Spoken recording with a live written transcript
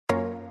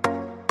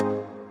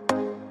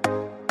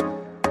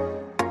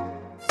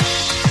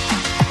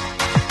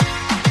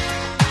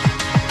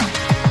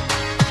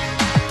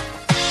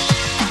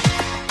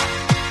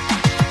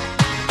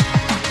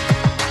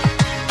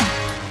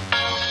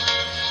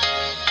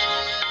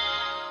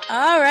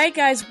All right,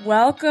 guys,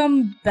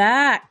 welcome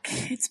back.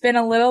 It's been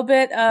a little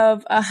bit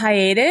of a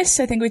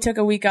hiatus. I think we took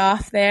a week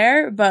off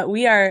there, but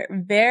we are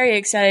very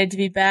excited to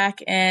be back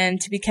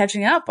and to be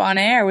catching up on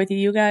air with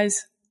you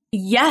guys.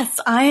 Yes,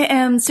 I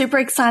am super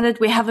excited.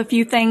 We have a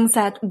few things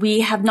that we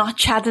have not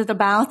chatted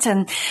about,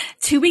 and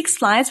 2 weeks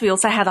flies. We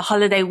also had a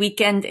holiday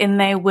weekend in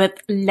there with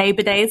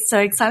Labor Day. So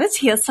excited to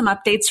hear some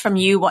updates from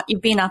you, what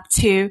you've been up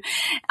to,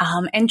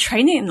 and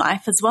training in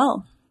life as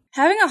well.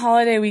 Having a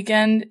holiday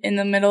weekend in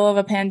the middle of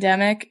a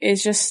pandemic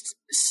is just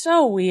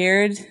so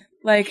weird.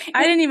 Like,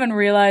 I didn't even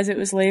realize it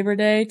was Labor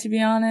Day, to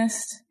be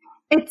honest.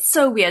 It's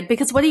so weird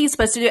because what are you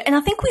supposed to do? And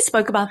I think we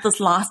spoke about this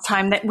last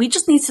time that we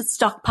just need to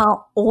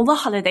stockpile all the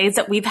holidays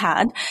that we've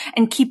had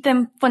and keep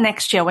them for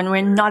next year when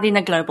we're not in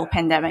a global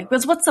pandemic.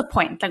 Because what's the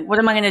point? Like, what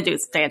am I going to do?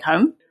 Stay at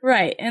home?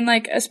 Right. And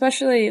like,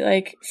 especially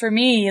like for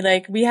me,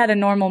 like we had a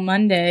normal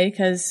Monday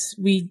because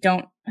we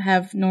don't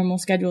have normal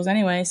schedules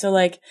anyway. So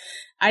like,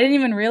 I didn't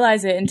even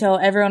realize it until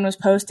everyone was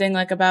posting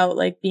like about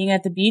like being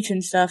at the beach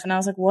and stuff. And I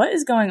was like, what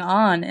is going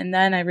on? And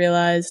then I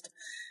realized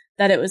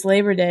that it was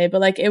Labor Day,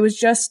 but like it was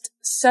just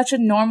such a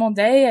normal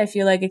day, I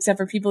feel like, except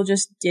for people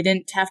just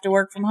didn't have to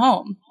work from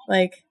home.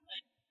 Like,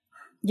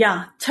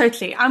 yeah,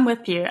 totally. I'm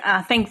with you.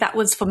 I think that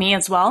was for me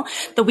as well.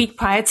 The week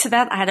prior to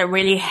that, I had a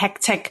really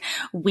hectic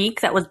week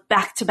that was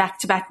back to back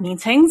to back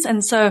meetings.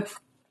 And so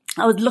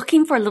I was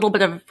looking for a little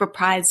bit of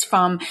reprise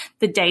from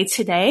the day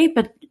today,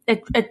 but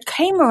it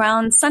came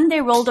around, Sunday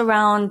rolled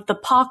around, the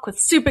park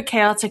was super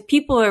chaotic,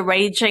 people were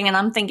raging, and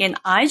I'm thinking,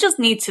 I just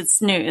need to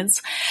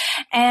snooze.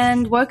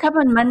 And woke up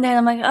on Monday and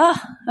I'm like,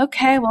 oh,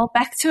 okay, well,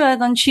 back to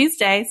it on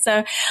Tuesday.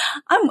 So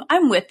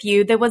I'm with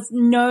you. There was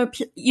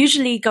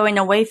usually going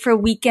away for a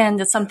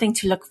weekend is something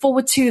to look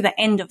forward to, the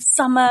end of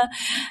summer,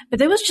 but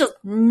there was just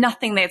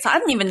nothing there. So I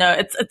didn't even know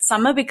it's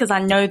summer because I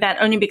know that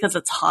only because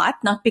it's hot,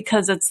 not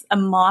because it's a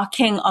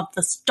marking of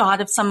the start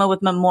of summer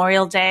with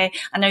Memorial Day.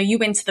 I know you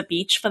went to the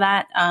beach for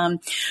that.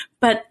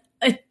 But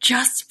it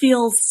just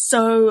feels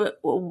so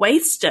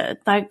wasted.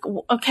 Like,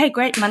 okay,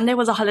 great. Monday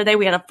was a holiday.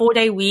 We had a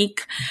 4-day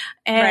week.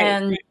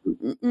 And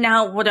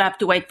now what do I have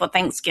to wait for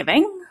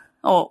Thanksgiving?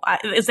 Or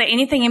is there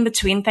anything in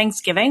between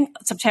Thanksgiving,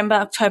 September,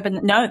 October?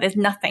 No, there's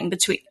nothing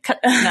between.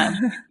 No.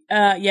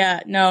 Yeah,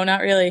 no,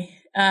 not really.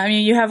 I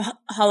mean, you have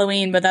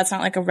Halloween, but that's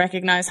not like a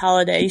recognized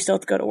holiday. You still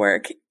have to go to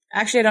work.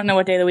 Actually, I don't know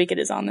what day of the week it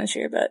is on this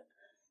year, but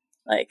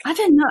like, I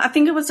don't know. I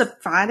think it was a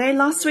Friday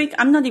last week.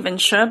 I'm not even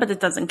sure, but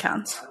it doesn't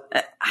count.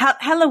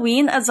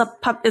 Halloween as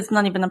is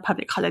not even a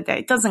public holiday.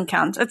 It doesn't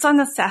count. It's on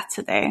a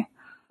Saturday.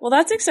 Well,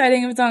 that's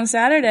exciting if it's on a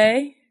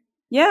Saturday.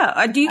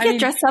 Yeah. Do you get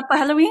dressed up for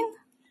Halloween?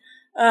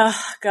 Oh,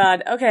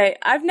 God. Okay.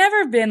 I've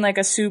never been like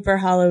a super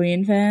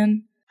Halloween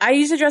fan. I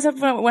used to dress up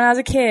when I was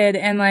a kid,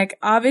 and like,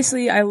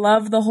 obviously I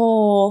love the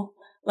whole,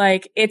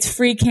 like, it's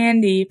free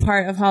candy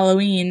part of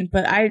Halloween,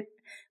 but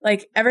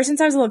like, ever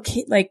since I was a little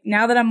kid, like,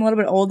 now that I'm a little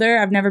bit older,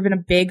 I've never been a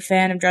big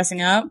fan of dressing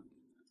up.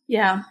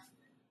 Yeah.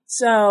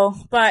 So,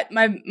 but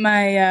my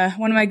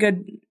one of my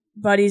good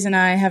buddies and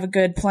I have a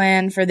good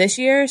plan for this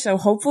year. So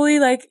hopefully,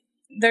 like,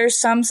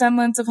 there's some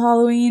semblance of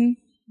Halloween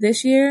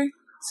this year.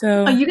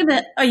 So are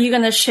you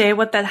gonna share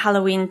what that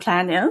Halloween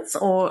plan is?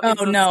 Or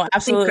oh no,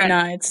 absolutely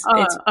not. It's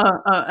okay.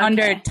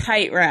 under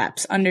tight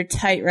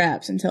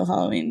wraps until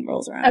Halloween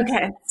rolls around.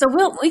 Okay, so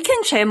we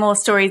can share more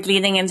stories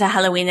leading into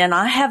Halloween, and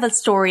I have a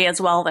story as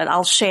well that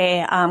I'll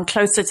share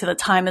closer to the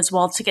time as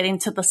well to get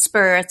into the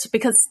spirit,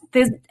 because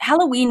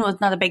Halloween was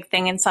not a big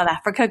thing in South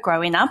Africa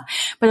growing up,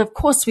 but of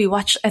course we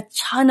watch a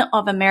ton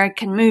of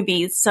American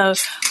movies. So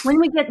when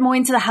we get more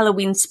into the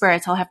Halloween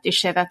spirit, I'll have to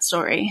share that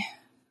story.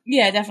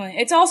 Yeah, definitely.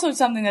 It's also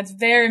something that's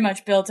very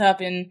much built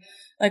up in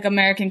like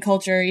American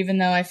culture, even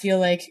though I feel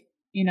like,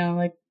 you know,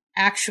 like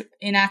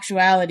in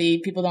actuality,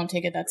 people don't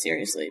take it that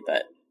seriously,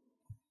 but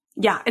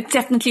yeah, it's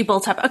definitely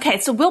built up. Okay,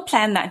 so we'll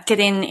plan that,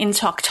 getting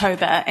into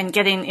October and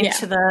getting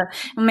into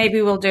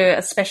maybe we'll do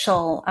a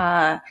special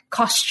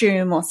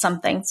costume or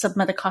something,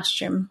 submit a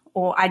costume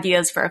or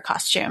ideas for a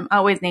costume. I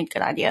always need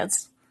good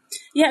ideas.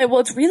 Yeah,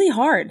 well, it's really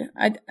hard.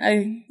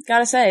 I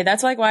gotta say,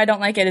 that's like why I don't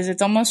like it, is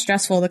it's almost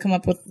stressful to come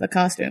up with the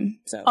costume.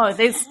 So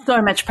there's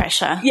so much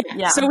pressure.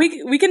 Yeah. So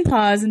we can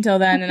pause until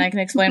then, and I can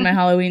explain my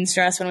Halloween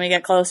stress when we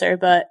get closer.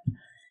 But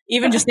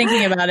even just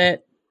thinking about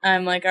it,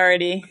 I'm like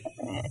already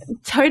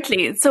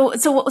totally. So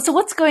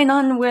what's going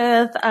on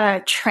with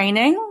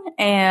training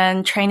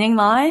and training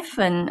life,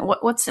 and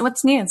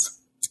what's news?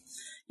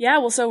 Yeah,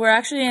 well, so we're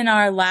actually in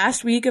our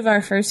last week of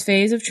our first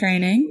phase of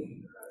training.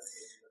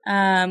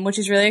 Which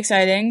is really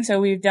exciting.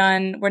 So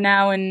we're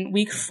now in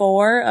week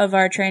 4 of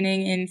our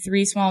training in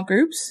 3 small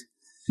groups.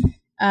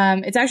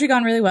 It's actually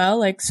gone really well,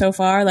 like so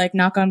far, like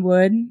knock on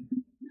wood.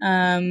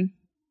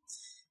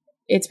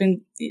 It's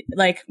been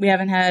like, we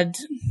haven't had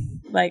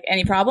like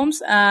any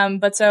problems.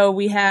 But so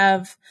we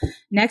have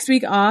next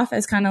week off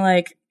as kind of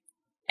like,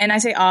 and I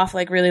say off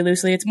like really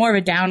loosely, it's more of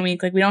a down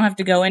week. Like we don't have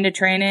to go into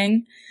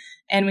training,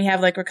 and we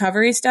have like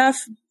recovery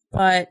stuff,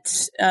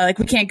 but like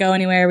we can't go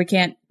anywhere. We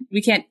can't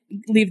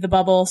leave the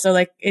bubble. So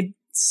like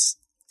it's,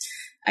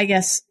 I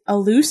guess, a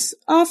loose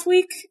off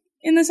week.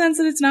 in the sense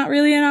that it's not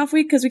really an off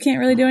week because we can't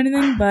really do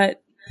anything,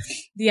 but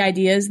the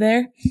idea is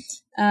there.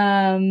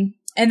 And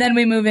then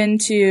we move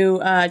into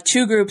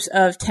 2 groups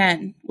of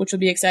 10, which will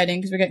be exciting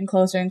because we're getting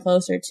closer and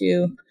closer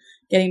to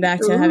getting back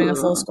to having a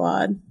full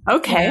squad.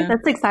 Okay,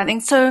 that's exciting.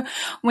 So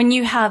when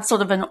you have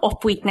sort of an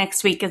off week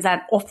next week, is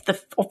that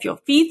off your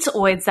feet,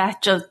 or is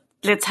that just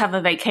let's have a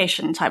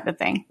vacation type of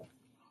thing?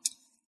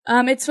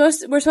 We're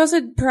supposed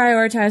to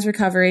prioritize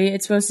recovery.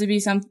 It's supposed to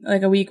be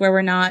like a week where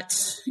we're not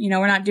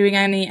doing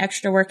any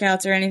extra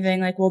workouts or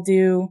anything. Like we'll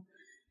do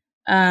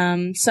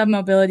some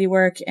mobility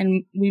work,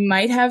 and we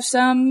might have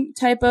some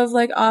type of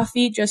like off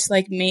feet, just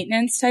like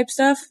maintenance type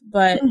stuff.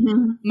 But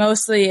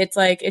mostly it's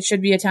like, it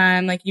should be a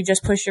time like you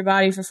just push your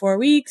body for 4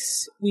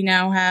 weeks. We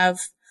now have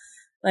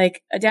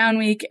like a down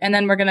week, and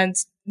then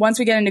once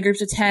we get into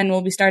groups of 10,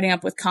 we'll be starting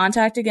up with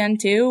contact again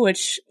too,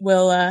 which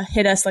will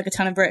hit us like a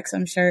ton of bricks,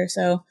 I'm sure.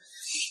 So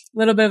a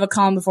little bit of a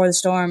calm before the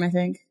storm, I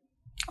think.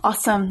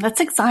 Awesome. That's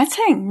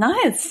exciting.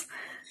 Nice.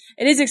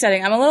 It is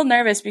exciting. I'm a little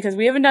nervous because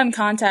we haven't done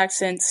contact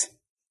since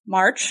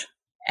March.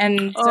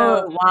 And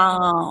so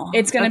wow.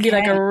 It's going to be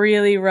like a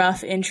really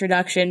rough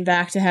introduction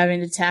back to having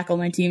to tackle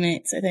my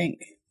teammates, I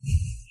think.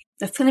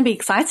 That's going to be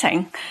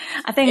exciting.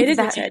 I think it is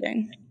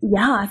exciting.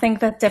 Yeah, I think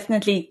that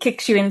definitely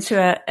kicks you into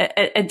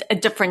a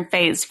different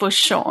phase for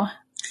sure.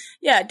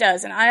 Yeah, it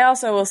does. And I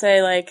also will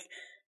say, like,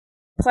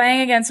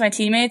 playing against my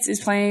teammates is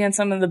playing against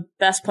some of the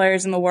best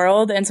players in the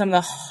world and some of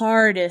the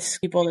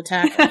hardest people to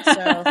tackle.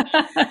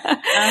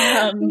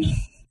 So,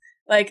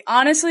 like,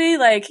 honestly,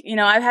 like, you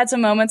know, I've had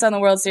some moments on the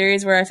World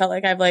Series where I felt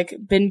like I've, like,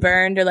 been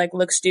burned or, like,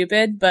 looked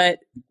stupid, but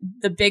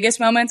the biggest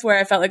moments where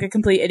I felt like a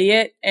complete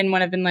idiot and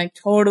when I've been, like,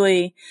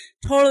 totally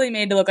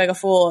made to look like a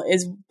fool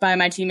is by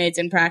my teammates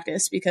in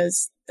practice,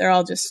 because they're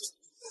all just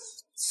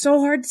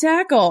so hard to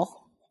tackle.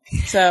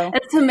 So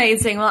it's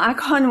amazing. Well, I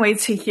can't wait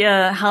to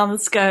hear how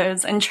this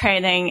goes in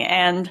training.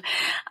 And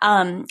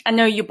I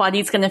know your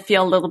body's going to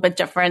feel a little bit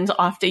different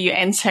after you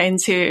enter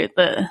into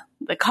the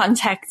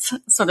contact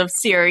sort of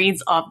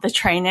series of the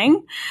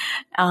training.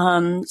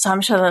 So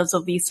I'm sure those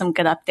will be some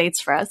good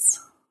updates for us.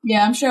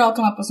 Yeah, I'm sure I'll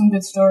come up with some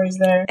good stories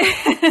there.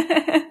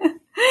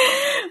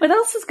 What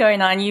else is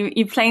going on?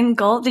 You playing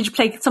golf? Did you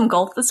play some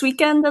golf this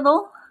weekend at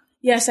all?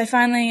 Yes, I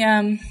finally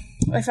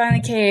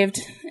caved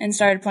and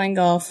started playing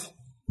golf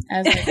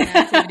as like an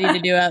activity to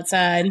do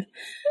outside.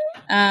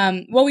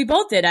 Well, we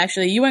both did,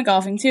 actually. You went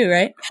golfing too,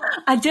 right?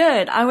 I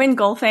did. I went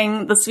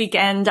golfing this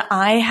weekend.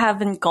 I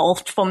haven't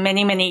golfed for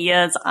many, many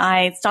years.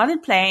 I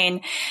started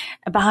playing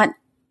about,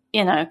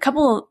 a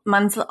couple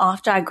months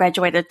after I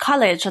graduated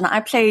college, and I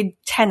played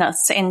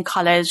tennis in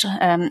college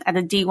at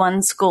a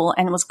D1 school,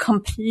 and was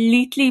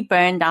completely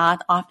burned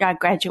out after I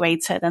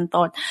graduated and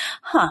thought,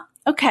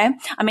 okay,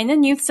 I'm in a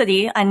new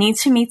city. I need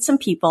to meet some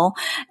people.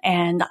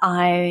 And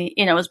I,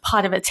 was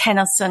part of a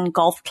tennis and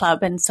golf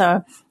club. And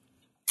so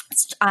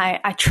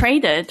I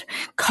traded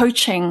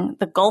coaching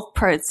the golf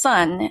pro's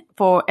son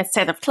for a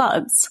set of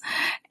clubs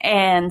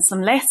and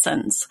some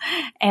lessons.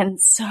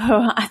 And so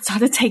I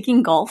started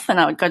taking golf, and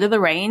I would go to the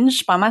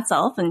range by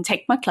myself and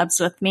take my clubs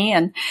with me.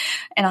 And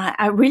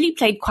I really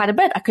played quite a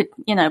bit. I could,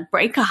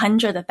 break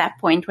 100 at that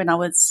point when I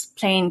was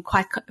playing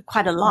quite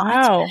a lot.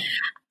 Wow.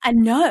 I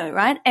know,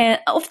 right? And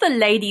off the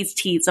ladies'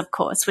 tees, of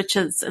course, which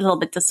is a little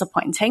bit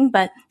disappointing,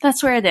 but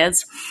that's where it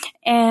is.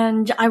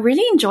 And I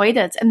really enjoyed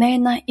it. And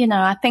then,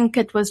 I think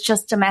it was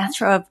just a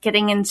matter of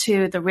getting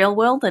into the real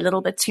world a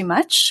little bit too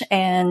much.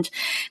 And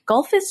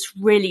golf is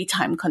really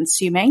time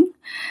consuming.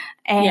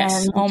 And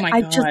yes. Oh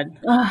my God.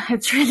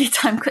 It's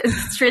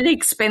really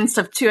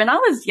expensive too. And I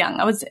was young.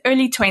 I was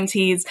early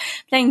 20s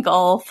playing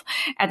golf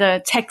at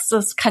a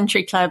Texas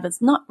country club.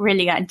 It's not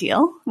really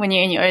ideal when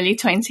you're in your early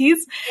 20s.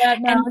 Yeah,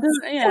 no,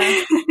 not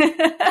really.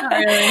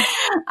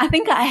 I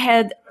think I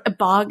had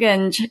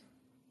bargained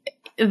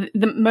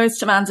the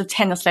most amounts of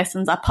tennis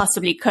lessons I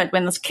possibly could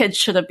when this kid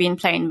should have been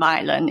playing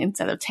violin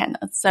instead of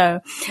tennis. So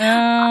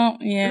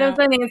there was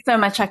only so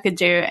much I could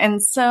do.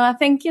 And so I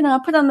think, I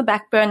put it on the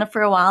back burner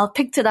for a while,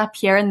 picked it up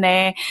here and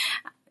there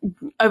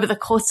over the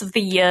course of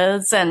the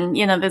years. And,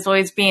 there's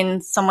always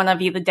been someone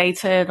I've either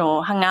dated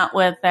or hung out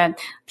with that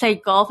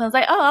played golf. And I was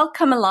like, I'll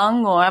come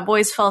along. Or I've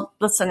always felt,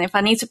 listen, if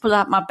I need to pull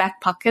out my back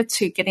pocket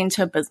to get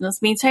into a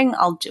business meeting,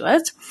 I'll do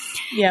it.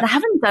 Yeah. And I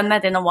haven't done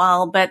that in a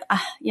while, but,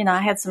 I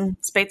had some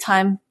spare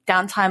time,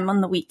 downtime on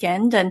the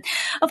weekend. And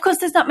of course,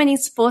 there's not many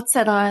sports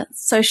that are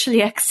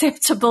socially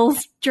acceptable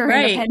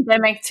during the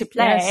pandemic to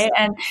play. Yes.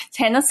 And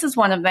tennis is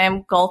one of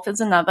them. Golf is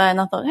another.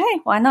 And I thought, hey,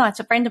 why not?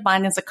 A friend of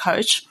mine is a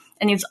coach,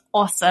 and he's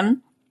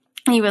awesome.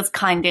 He was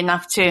kind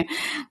enough to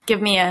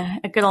give me a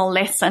good old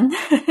lesson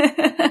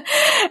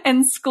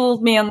and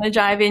schooled me on the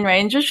driving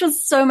range, which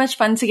was so much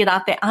fun to get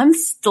out there. I'm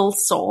still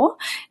sore,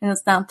 and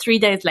it's now 3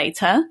 days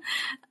later.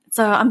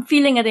 So I'm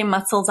feeling it in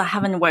muscles I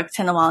haven't worked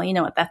in a while. You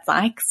know what that's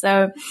like.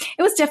 So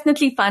it was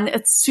definitely fun.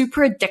 It's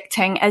super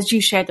addicting, as you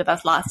shared with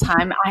us last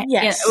time.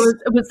 Yes.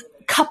 It was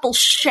couple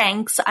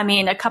shanks. I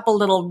mean, a couple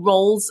little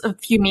rolls a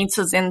few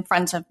meters in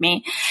front of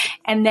me,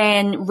 and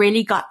then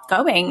really got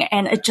going.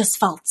 And it just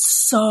felt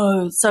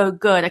so, so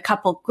good. A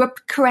couple grip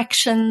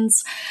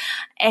corrections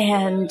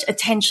and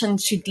attention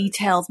to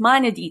details,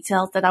 minor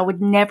details that I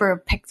would never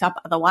have picked up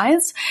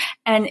otherwise.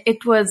 And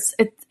it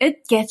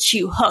gets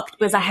you hooked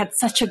because I had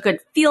such a good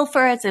feel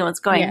for it. And it was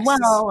going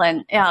well.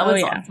 And yeah, it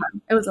was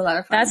awesome. It was a lot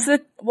of fun.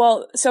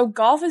 So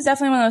golf is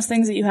definitely one of those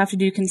things that you have to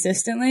do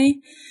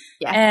consistently.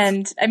 Yes.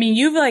 And I mean,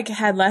 you've like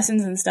had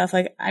lessons and stuff.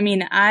 Like, I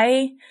mean,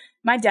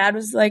 my dad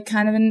was like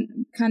kind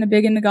of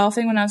big into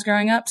golfing when I was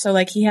growing up. So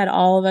like he had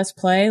all of us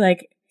play.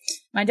 Like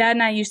my dad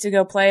and I used to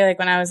go play like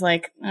when I was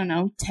like, I don't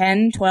know,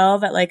 10,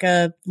 12 at like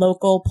a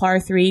local par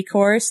 3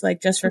 course,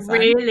 like just for fun.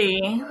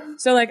 Really?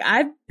 So like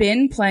I've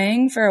been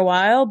playing for a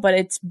while, but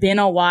it's been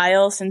a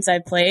while since I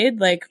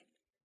played. Like,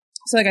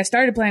 so like I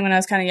started playing when I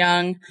was kind of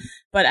young,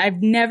 but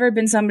I've never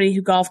been somebody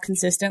who golfed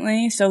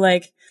consistently. So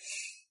like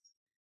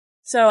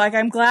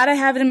I'm glad I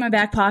have it in my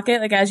back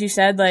pocket. Like, as you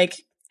said,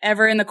 like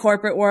ever in the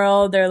corporate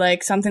world or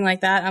like something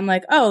like that, I'm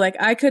like, oh, like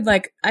I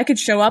could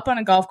show up on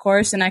a golf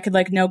course and I could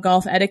like know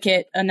golf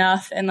etiquette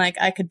enough and like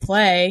I could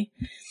play.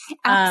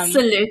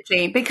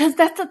 Absolutely. Because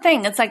that's the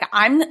thing. It's like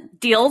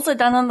deals are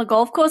done on the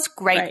golf course.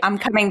 Great. Right. I'm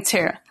coming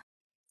too.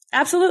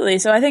 Absolutely.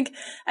 So I think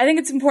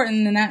it's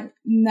important in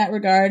that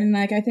regard. And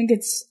like,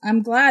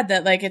 I'm glad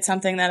that like it's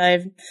something that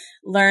I've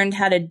learned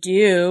how to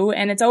do.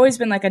 And it's always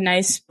been like a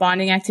nice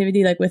bonding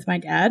activity, like with my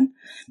dad.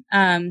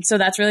 So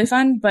that's really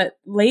fun. But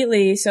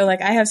lately, so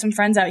like I have some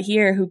friends out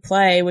here who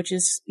play, which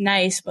is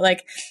nice, but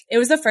like it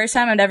was the first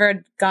time I'd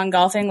ever gone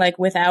golfing like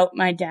without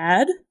my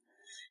dad.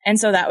 And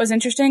so that was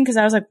interesting because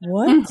I was like,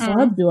 what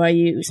club do I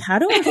use? How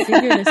do I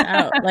figure this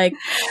out? Like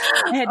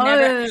I had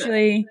never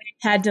actually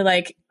had to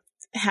like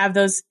have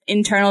those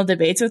internal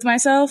debates with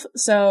myself.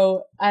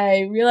 So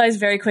I realized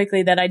very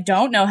quickly that I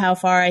don't know how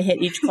far I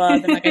hit each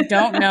club and like I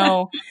don't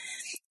know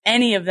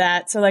any of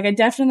that. So like I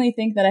definitely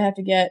think that I have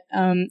to get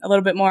a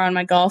little bit more on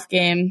my golf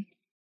game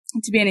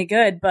to be any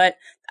good. But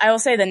I will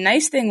say the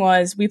nice thing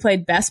was we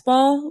played best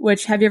ball,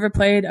 which have you ever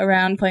played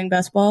around playing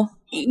best ball?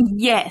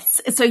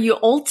 Yes. So you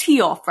all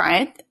tee off,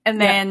 right?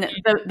 And then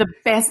the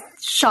best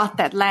shot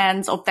that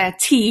lands off that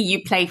tee,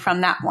 you play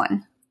from that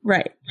one.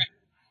 Right.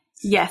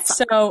 Yes.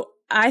 So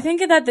I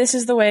think that this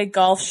is the way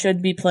golf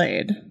should be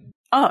played.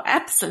 Oh,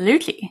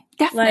 absolutely.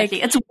 Definitely.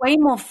 Like, it's way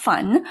more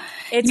fun.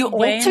 You're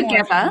all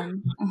together.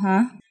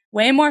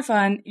 Way more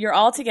fun. You're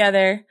all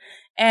together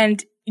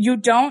and you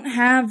don't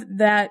have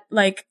that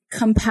like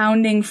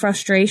compounding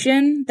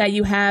frustration that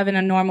you have in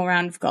a normal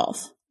round of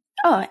golf.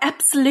 Oh,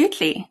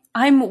 absolutely.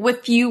 I'm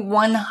with you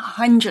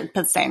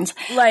 100%.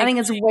 Like, I think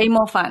it's way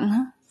more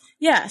fun.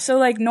 Yeah. So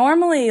like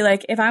normally,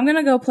 like if I'm going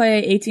to go play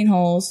 18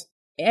 holes,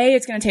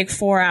 it's going to take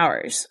 4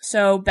 hours.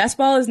 So best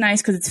ball is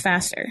nice because it's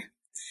faster.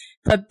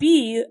 But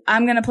B,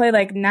 I'm going to play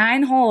like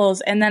 9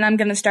 holes and then I'm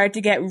going to start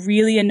to get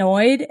really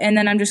annoyed and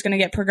then I'm just going to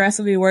get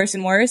progressively worse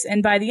and worse.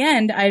 And by the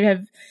end,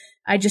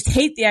 I just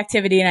hate the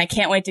activity and I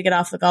can't wait to get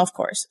off the golf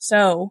course.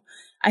 So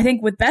I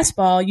think with best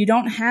ball, you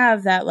don't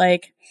have that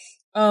like,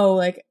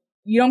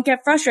 you don't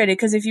get frustrated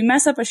because if you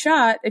mess up a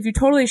shot, if you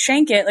totally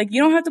shank it, like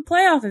you don't have to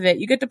play off of it.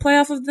 You get to play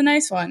off of the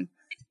nice one.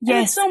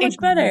 Yes, it's so much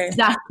better.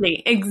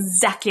 Exactly.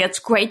 It's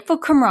great for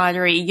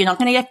camaraderie. You're not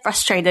going to get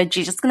frustrated.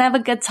 You're just going to have a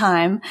good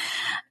time.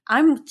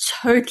 I'm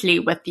totally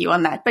with you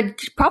on that. But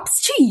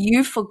props to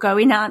you for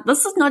going out.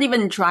 This is not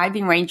even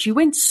driving range. You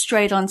went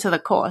straight onto the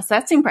course.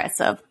 That's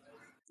impressive.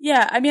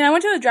 Yeah. I mean, I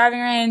went to the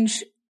driving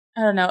range,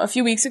 I don't know, a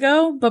few weeks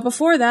ago. But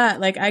before that,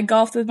 like I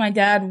golfed with my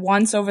dad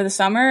once over the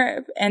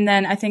summer. And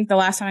then I think the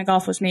last time I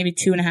golfed was maybe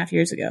 2.5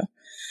 years ago.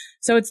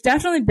 So it's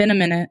definitely been a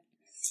minute.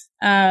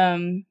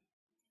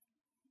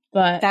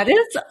 But that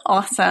is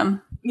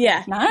awesome.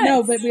 Yeah. Nice.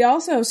 No, but we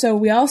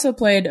also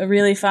played a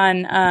really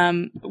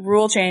fun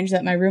rule change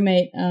that my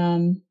roommate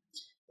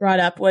brought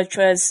up, which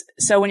was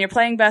so when you're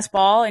playing best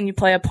ball and you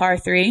play a par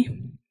 3,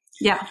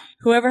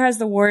 whoever has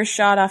the worst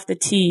shot off the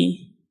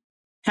tee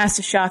has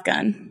to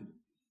shotgun.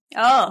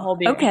 Oh,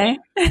 okay.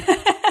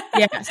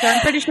 Yeah, so I'm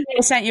pretty sure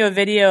I sent you a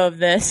video of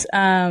this.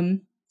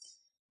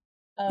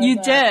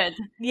 You did.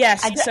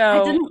 Yes. I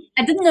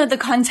didn't know the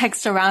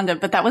context around it,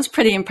 but that was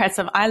pretty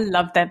impressive. I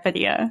loved that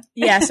video.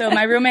 Yeah. So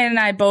my roommate and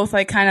I both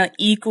like kind of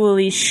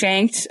equally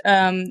shanked,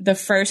 the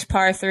first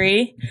par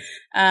 3.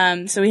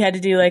 So we had to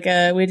do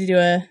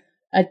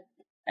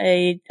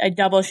a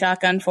double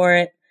shotgun for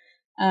it.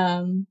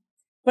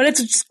 But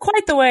it's just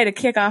quite the way to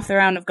kick off the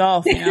round of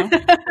golf, you know?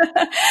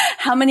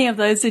 How many of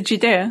those did you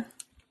do?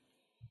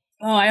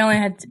 Oh, I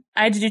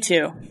had to do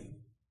 2.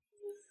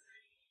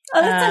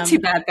 Oh, that's not too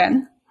bad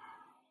then.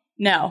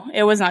 No,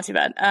 it was not too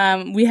bad.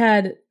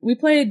 We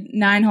played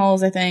 9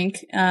 holes, I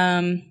think.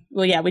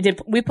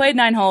 We played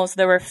 9 holes.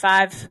 There were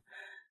 5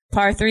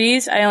 par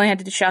 3s. I only had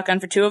to do shotgun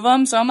for 2 of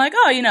them. So I'm like,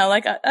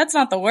 that's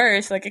not the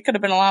worst. Like it could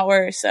have been a lot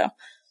worse. So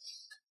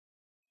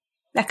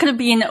that could have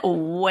been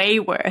way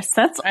worse.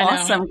 That's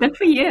awesome. Good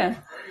for you.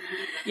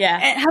 Yeah.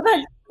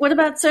 And What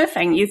about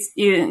surfing?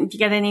 You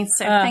get any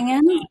surfing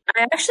in?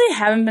 I actually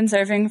haven't been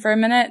surfing for a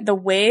minute. The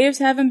waves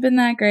haven't been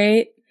that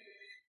great.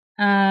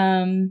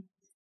 And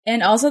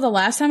also the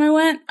last time I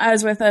went, I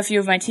was with a few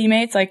of my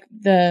teammates, like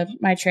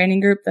my training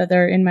group that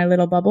they're in my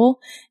little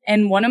bubble.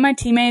 And one of my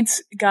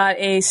teammates got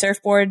a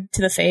surfboard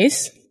to the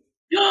face.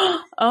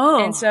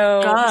 Oh, and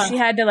so God. She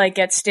had to like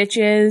get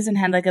stitches and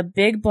had like a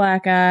big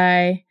black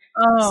eye.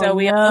 Oh, so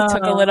we all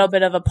took a little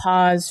bit of a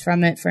pause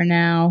from it for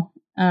now.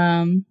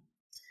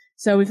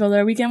 So we filled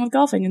our weekend with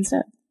golfing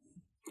instead.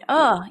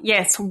 Oh,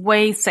 yes,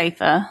 way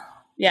safer.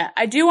 Yeah,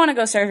 I do want to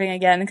go surfing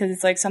again because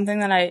it's like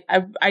something that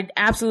I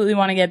absolutely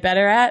want to get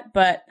better at,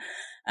 but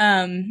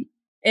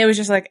it was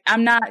just like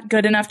I'm not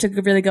good enough to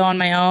really go on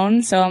my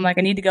own, so I'm like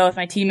I need to go with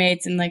my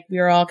teammates, and like we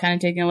were all kind of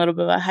taking a little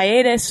bit of a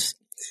hiatus.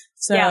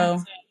 So, yeah.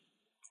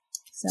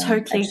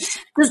 Totally.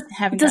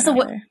 Does the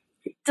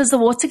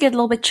water get a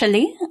little bit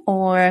chilly,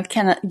 or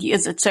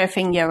is it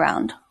surfing year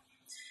round?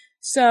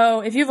 So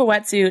if you have a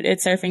wetsuit,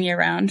 it's surfing year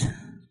round.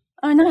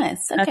 Oh,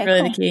 nice. Okay, that's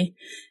really the key.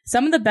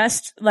 Some of the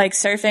best like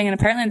surfing and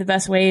apparently the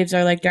best waves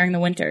are like during the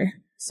winter.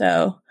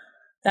 So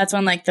that's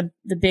when like the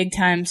big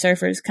time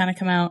surfers kind of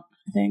come out,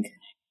 I think.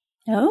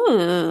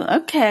 Oh,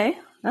 okay.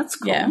 That's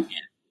cool. Yeah.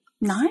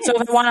 Nice. So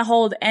if I want to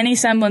hold any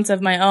semblance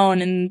of my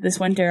own in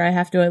this winter, I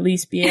have to at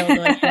least be able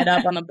to like get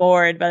up on the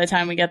board by the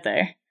time we get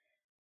there.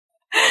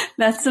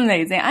 That's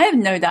amazing. I have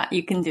no doubt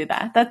you can do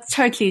that. That's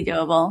totally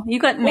doable. You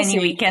got many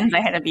weekends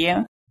ahead of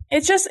you.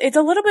 It's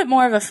a little bit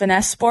more of a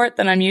finesse sport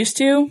than I'm used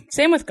to.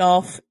 Same with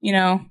golf, you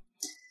know.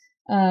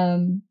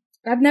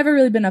 I've never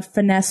really been a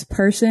finesse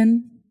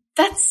person.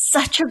 That's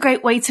such a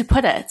great way to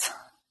put it.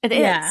 It is.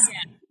 Yeah,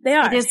 they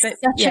are. It is such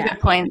a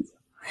good point.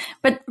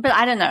 But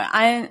I don't know.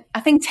 I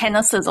think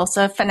tennis is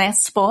also a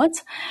finesse sport,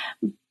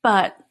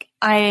 but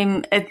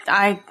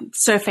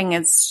surfing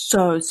is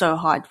so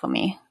hard for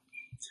me.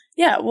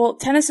 Yeah, well,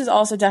 tennis is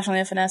also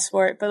definitely a finesse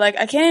sport, but like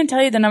I can't even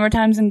tell you the number of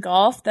times in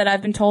golf that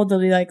I've been told to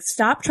be like,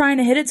 stop trying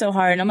to hit it so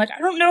hard. And I'm like, I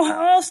don't know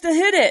how else to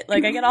hit it.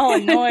 Like I get all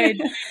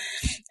annoyed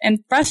and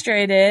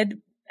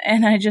frustrated,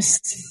 and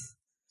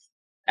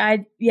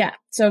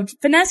so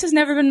finesse has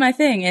never been my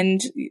thing. And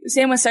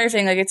same with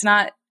surfing. Like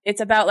it's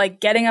about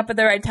like getting up at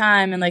the right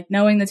time and like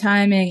knowing the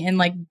timing and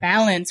like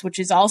balance, which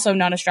is also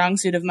not a strong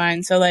suit of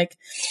mine. So like,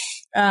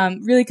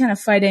 really kind of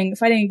fighting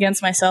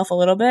against myself a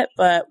little bit,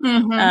 but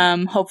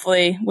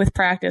hopefully with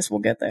practice we'll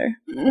get there.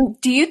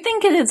 Do you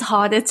think it is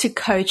harder to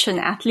coach an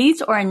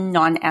athlete or a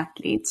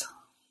non-athlete?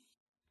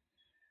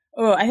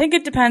 Oh, I think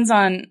it depends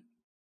on.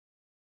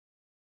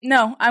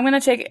 No, I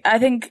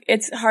think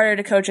it's harder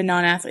to coach a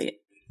non-athlete.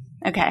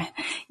 Okay.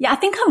 Yeah, I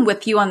think I'm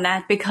with you on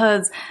that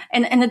because,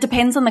 and it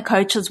depends on the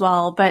coach as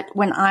well, but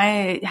when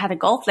I had a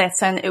golf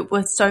lesson, it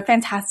was so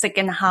fantastic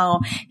in how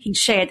he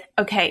shared,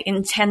 okay,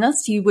 in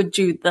tennis, you would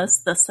do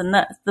this, this, and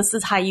this. This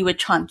is how you would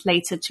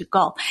translate it to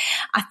golf.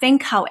 I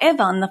think,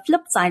 however, on the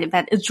flip side of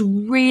that, it's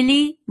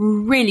really,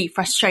 really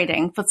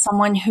frustrating for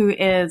someone who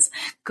is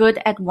good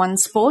at one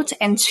sport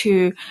and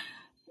to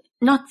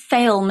not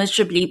fail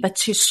miserably, but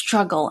to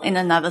struggle in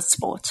another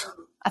sport.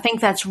 I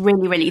think that's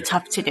really, really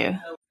tough to do.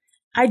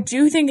 I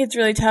do think it's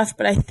really tough,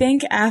 but I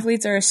think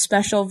athletes are a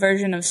special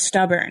version of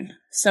stubborn.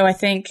 So I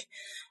think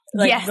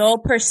they'll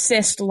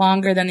persist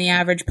longer than the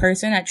average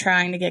person at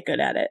trying to get good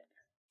at it.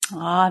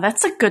 Oh,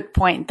 that's a good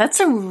point.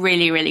 That's a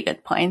really, really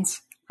good point.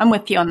 I'm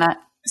with you on that.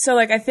 So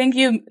I think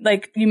you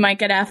might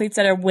get athletes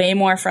that are way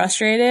more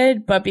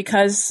frustrated, but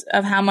because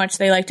of how much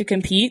they like to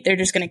compete, they're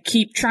just going to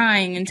keep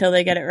trying until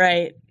they get it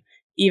right,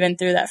 even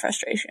through that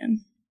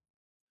frustration.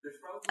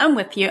 I'm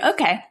with you.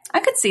 Okay. I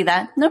could see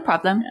that. No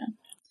problem.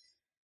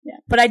 Yeah,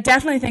 but I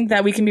definitely think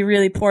that we can be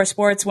really poor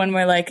sports when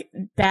we're like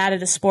bad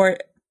at a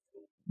sport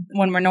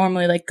when we're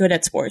normally like good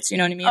at sports. You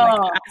know what I mean? Oh.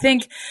 Like, I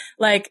think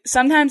like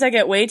sometimes I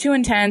get way too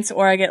intense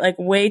or I get like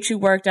way too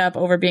worked up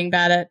over being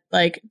bad at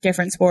like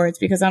different sports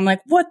because I'm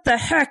like, what the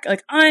heck?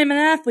 Like I'm an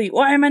athlete.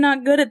 Why am I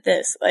not good at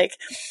this? Like,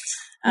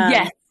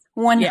 yes.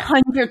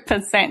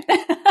 100%.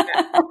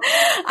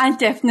 I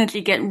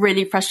definitely get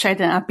really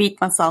frustrated and I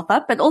beat myself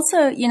up. But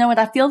also, you know what?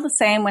 I feel the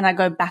same when I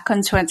go back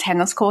onto a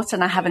tennis court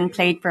and I haven't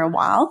played for a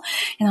while.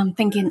 And I'm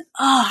thinking,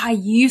 I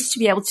used to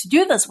be able to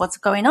do this. What's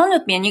going on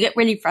with me? And you get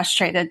really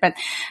frustrated. But,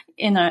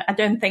 I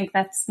don't think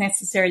that's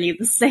necessarily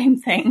the same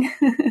thing.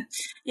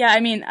 Yeah. I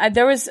mean,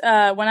 there was,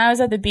 when I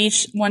was at the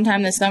beach one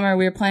time this summer,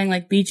 we were playing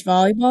like beach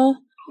volleyball.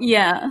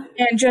 Yeah.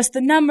 And just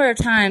the number of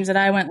times that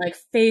I went like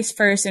face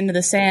first into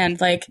the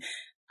sand, like,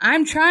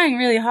 I'm trying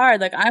really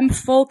hard. Like I'm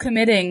full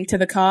committing to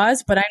the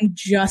cause, but I'm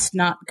just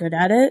not good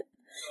at it.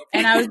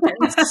 And I was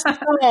getting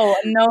so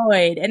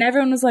annoyed. And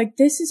everyone was like,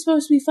 this is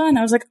supposed to be fun.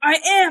 I was like, I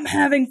am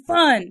having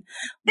fun.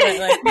 But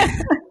like,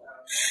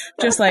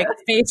 just like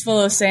face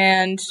full of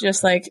sand,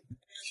 just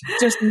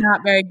not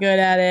very good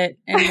at it.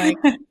 And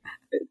like,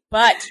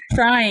 but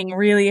trying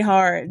really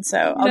hard. So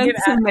I'll give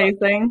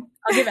athletes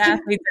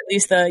at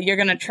least you're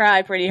going to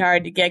try pretty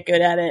hard to get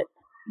good at it.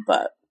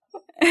 But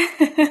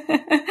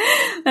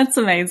that's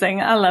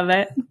amazing. I love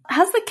it.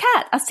 How's the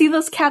cat? I see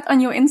this cat on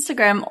your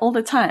Instagram all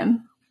the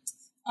time.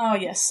 Oh,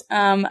 yes.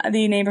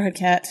 The neighborhood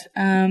cat,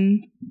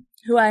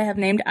 who I have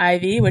named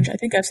Ivy, which I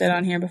think I've said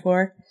on here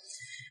before.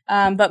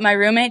 But my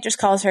roommate just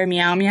calls her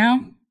Meow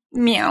Meow.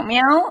 Meow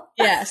meow.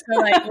 Yeah, so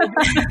like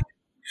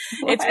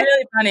it's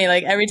really funny.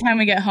 Like every time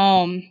we get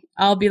home,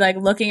 I'll be like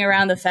looking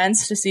around the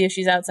fence to see if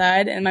she's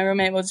outside, and my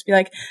roommate will just be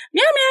like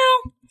meow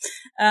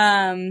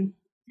meow.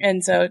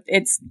 And so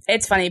it's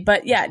funny,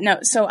 but yeah, no.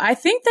 So I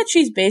think that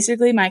she's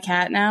basically my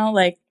cat now.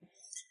 Like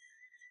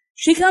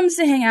she comes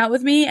to hang out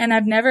with me, and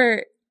I've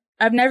never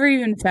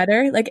even fed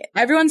her. Like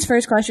everyone's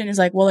first question is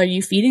like, "Well, are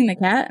you feeding the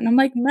cat?" And I'm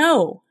like,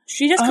 "No."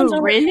 She just comes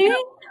over. Really?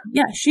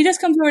 Yeah, she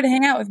just comes over to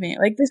hang out with me.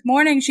 Like this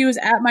morning, she was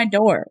at my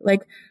door. Like,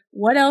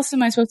 what else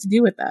am I supposed to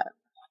do with that?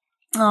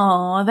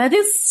 Oh, that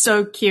is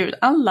so cute.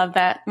 I love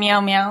that.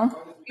 Meow meow.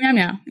 Meow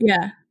meow.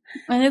 Yeah.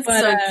 And it's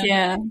so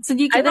cute. So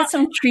do you give her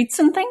some treats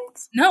and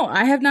things? No,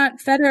 I have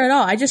not fed her at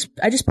all. I just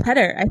pet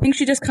her. I think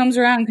she just comes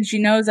around because she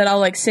knows that I'll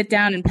like sit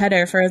down and pet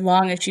her for as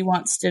long as she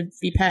wants to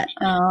be pet.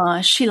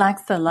 Oh, she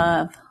likes the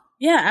love.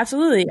 Yeah,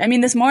 absolutely. I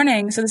mean, this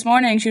morning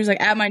she was like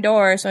at my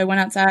door, so I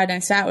went outside and I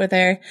sat with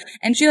her,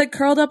 and she like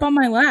curled up on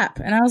my lap,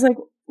 and I was like,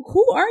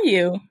 "Who are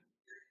you?"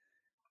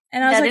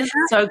 And I was that like, is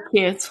so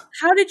cute.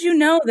 How did you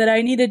know that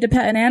I needed to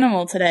pet an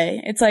animal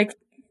today? It's like,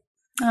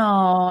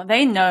 oh,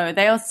 they know.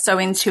 They are so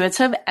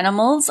intuitive.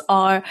 Animals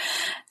are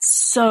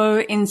so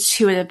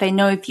intuitive. They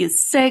know if you're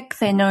sick.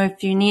 They know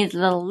if you need a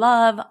little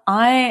love.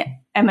 I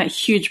am a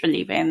huge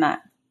believer in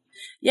that.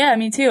 Yeah,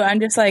 me too. I'm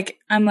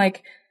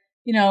like,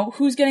 you know,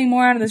 who's getting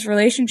more out of this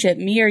relationship,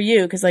 me or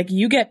you? Because like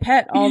you get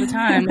pet all the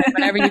time like,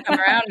 whenever you come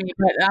around me,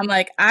 but I'm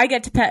like, I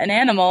get to pet an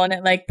animal, and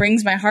it like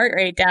brings my heart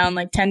rate down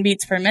like 10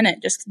 beats per minute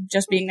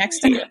just being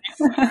next to you.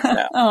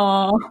 So.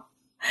 Oh,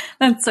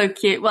 that's so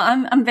cute. Well,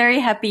 I'm very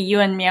happy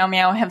you and Meow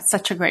Meow have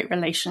such a great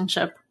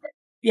relationship.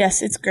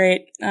 Yes, it's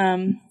great.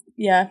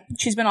 Yeah,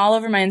 she's been all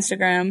over my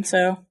Instagram,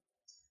 so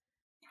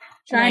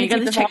trying to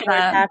keep the followers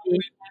happy.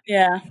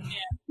 Yeah.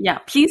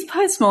 Please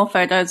post more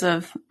photos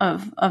of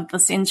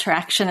this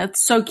interaction.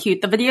 It's so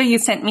cute. The video you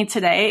sent me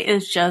today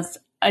is just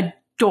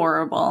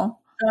adorable.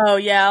 Oh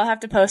yeah, I'll have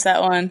to post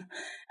that one.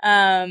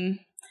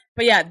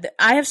 But yeah,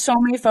 I have so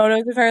many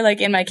photos of her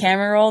like in my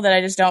camera roll that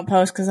I just don't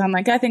post because I'm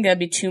like, I think that'd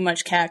be too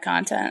much cat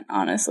content,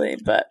 honestly.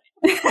 But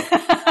I'm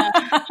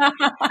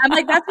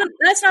like,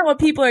 that's not what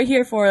people are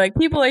here for. Like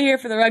people are here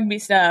for the rugby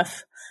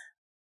stuff.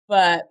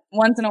 But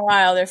once in a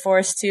while, they're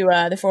forced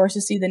to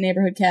see the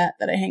neighborhood cat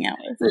that I hang out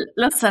with.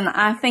 Listen,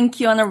 I think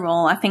you're on a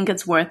roll. I think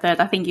it's worth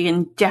it. I think you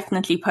can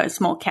definitely post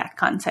more cat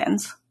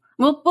content.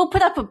 We'll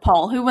put up a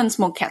poll. Who wants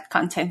more cat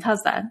content?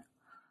 How's that?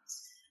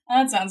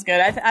 That sounds good.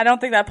 I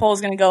don't think that poll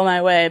is going to go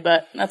my way,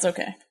 but that's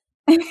okay.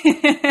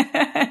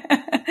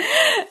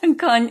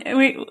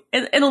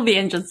 It'll be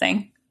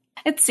interesting.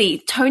 Let's see.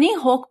 Tony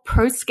Hawk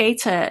Pro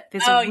Skater.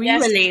 There's a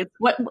re-release.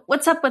 Yes.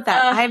 What's up with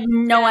that? I have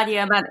no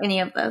idea about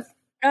any of this.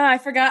 Oh, I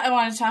forgot I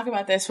wanted to talk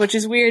about this, which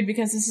is weird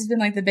because this has been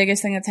like the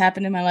biggest thing that's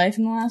happened in my life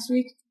in the last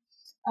week.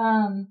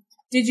 Have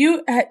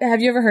you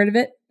ever heard of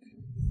it?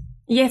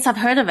 Yes, I've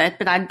heard of it,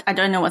 but I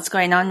don't know what's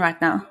going on right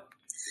now.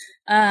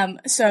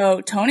 So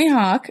Tony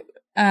Hawk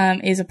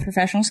is a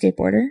professional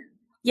skateboarder.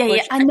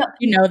 Yeah, I know.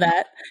 You know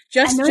that.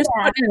 Just putting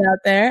it out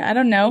there. I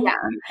don't know. Yeah.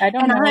 I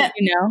don't know if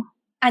you know.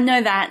 I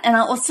know that. And I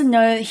also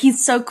know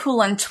he's so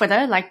cool on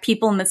Twitter. Like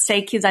people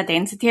mistake his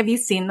identity. Have you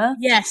seen this?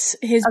 Yes.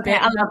 His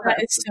bit. I love that.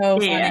 It's so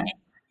funny.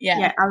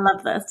 Yeah, I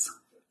love this.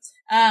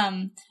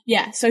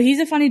 Yeah, so he's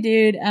a funny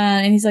dude,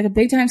 and he's like a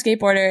big time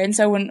skateboarder. And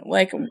so when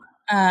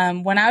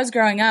I was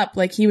growing up,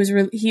 like he was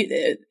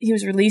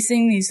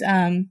releasing these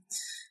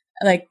Xbox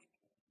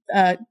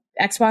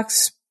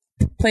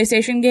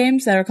PlayStation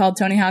games that are called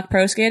Tony Hawk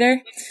Pro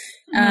Skater,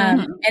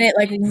 and it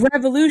like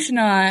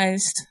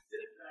revolutionized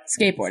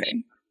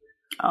skateboarding.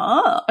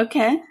 Oh,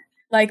 okay.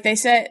 Like they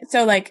said,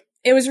 so like.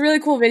 It was a really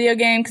cool video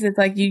game because it's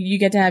like you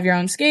get to have your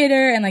own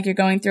skater and like you're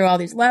going through all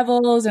these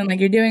levels and like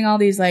you're doing all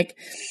these like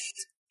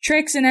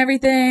tricks and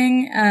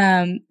everything.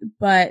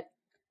 But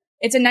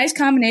it's a nice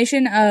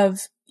combination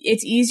of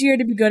it's easier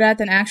to be good at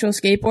than actual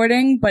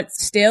skateboarding, but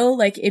still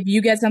like if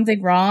you get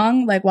something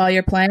wrong, like while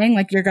you're playing,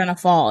 like you're going to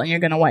fall and you're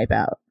going to wipe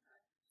out.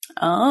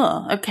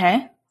 Oh,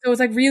 okay. So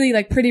it's like really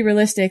like pretty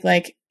realistic,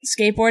 like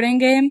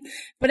skateboarding game.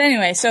 But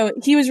anyway, so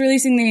he was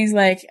releasing these,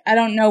 like, I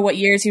don't know what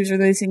years he was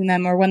releasing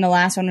them or when the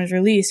last one was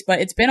released,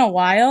 but it's been a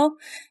while.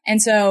 And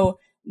so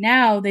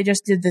now they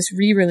just did this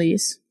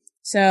re-release.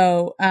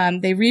 So,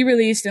 they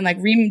re-released and like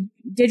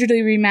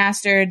digitally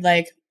remastered,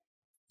 like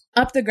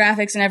up the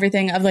graphics and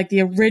everything of like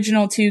the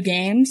original two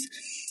games.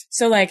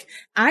 So like,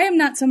 I am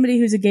not somebody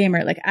who's a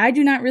gamer. Like I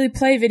do not really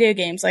play video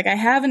games. Like I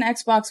have an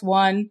Xbox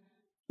One.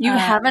 You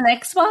have an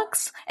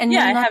Xbox? And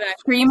yeah, we're not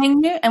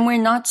streaming you? And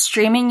we're not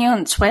streaming you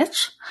on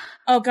Twitch?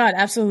 Oh, God,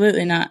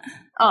 absolutely not.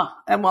 Oh,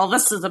 well,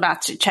 this is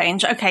about to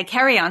change. Okay,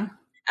 carry on.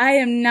 I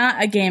am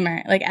not a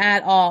gamer, like,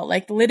 at all.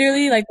 Like,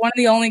 literally, like, one of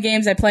the only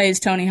games I play is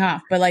Tony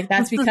Hawk. But, like,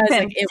 that's because,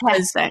 like, it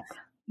was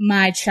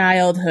my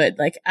childhood.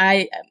 Like,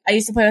 I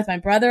used to play with my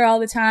brother all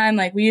the time.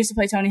 Like, we used to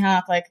play Tony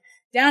Hawk, like,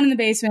 down in the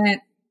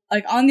basement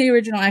like on the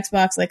original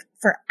Xbox, like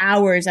for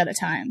hours at a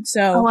time.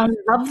 So, oh, I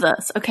love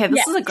this. Okay,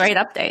 this is a great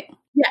update.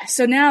 Yeah.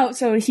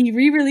 So he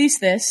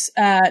re-released this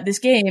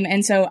game,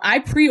 and so I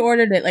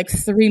pre-ordered it like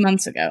 3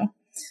 months ago.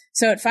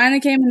 So it finally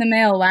came in the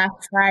mail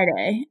last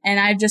Friday, and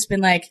I've just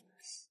been like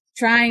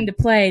trying to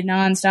play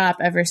nonstop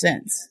ever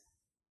since.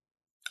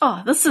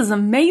 Oh, this is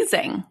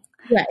amazing.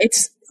 Yeah,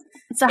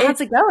 so how's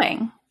it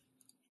going?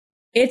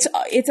 It's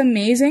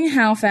amazing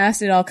how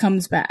fast it all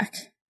comes back.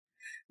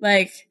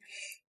 Like,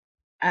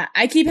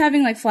 I keep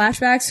having like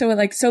flashbacks. So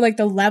like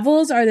the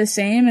levels are the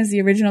same as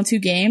the original 2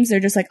 games. They're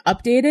just like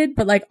updated,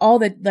 but like all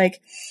the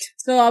like,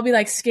 so I'll be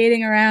like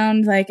skating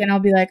around, like, and I'll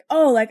be like,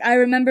 oh, like I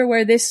remember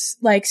where this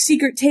like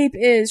secret tape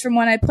is from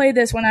when I played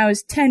this when I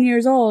was 10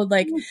 years old.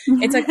 Like,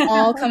 it's like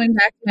all coming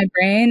back to my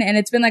brain, and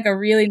it's been like a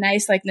really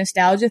nice like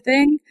nostalgia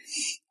thing.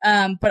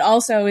 But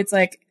also it's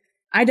like,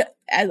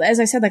 as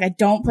I said, like I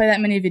don't play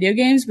that many video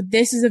games, but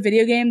this is a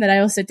video game that I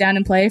will sit down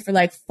and play for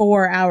like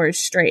 4 hours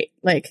straight.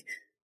 Like,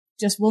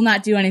 just will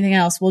not do anything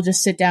else. We'll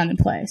just sit down and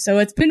play. So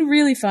it's been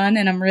really fun,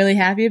 and I'm really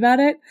happy about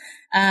it.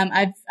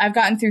 I've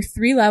gotten through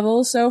 3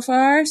 levels so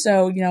far,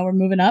 so you know we're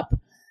moving up.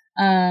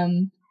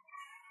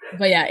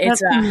 But yeah,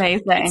 it's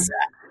amazing. It's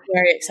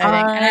very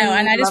exciting. I know,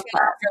 and I just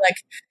went on for like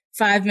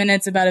 5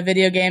 minutes about a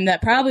video game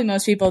that probably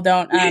most people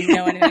don't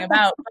know anything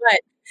about, but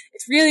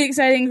it's really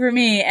exciting for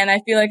me, and I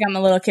feel like I'm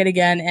a little kid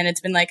again, and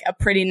it's been like a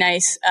pretty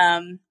nice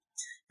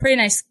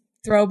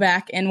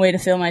throwback and way to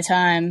fill my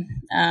time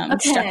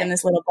stuck in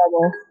this little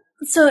bubble.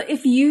 So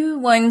if you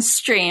won't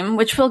stream,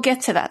 which we'll get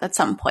to that at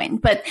some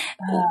point, but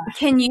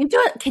can you do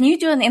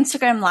an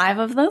Instagram live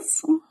of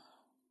this?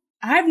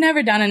 I've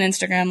never done an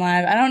Instagram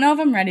live. I don't know if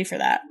I'm ready for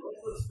that.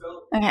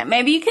 Okay,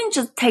 maybe you can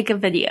just take a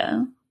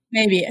video.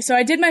 Maybe. So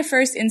I did my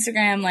first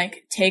Instagram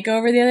like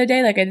takeover the other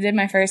day. Like I did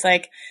my first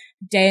like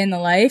day in the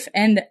life,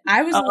 and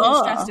I was a little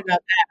stressed about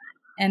that.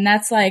 And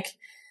that's like,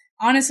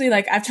 honestly,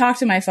 like I've talked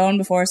to my phone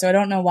before, so I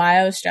don't know why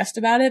I was stressed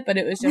about it, but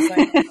it was just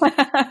like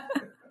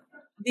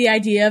the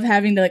idea of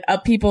having to like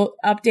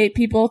update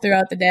people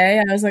throughout the day.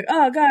 I was like,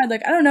 oh God,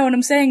 like I don't know what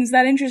I'm saying. Is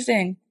that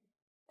interesting?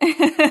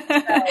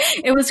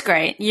 It was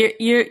great.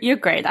 You're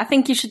great. I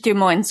think you should do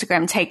more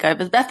Instagram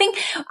takeovers, but I think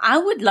I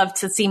would love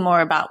to see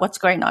more about what's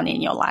going on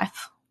in your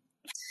life.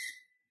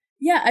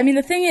 Yeah, I mean,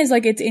 the thing is,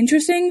 like, it's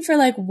interesting for,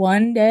 like,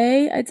 one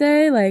day, I'd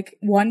say. Like,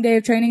 one day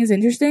of training is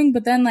interesting,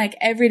 but then, like,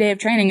 every day of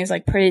training is,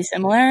 like, pretty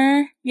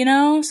similar, you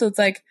know? So it's,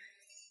 like,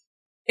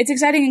 it's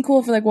exciting and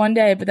cool for, like, one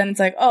day, but then it's,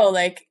 like, oh,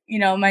 like, you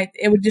know,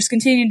 it would just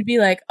continue to be,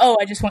 like, oh,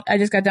 I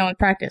just got done with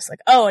practice. Like,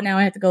 oh, now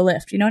I have to go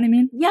lift. You know what I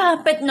mean?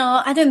 Yeah, but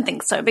no, I don't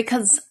think so,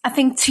 because I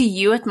think to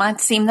you it might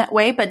seem that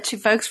way, but to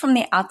folks from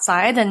the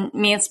outside, and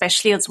me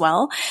especially as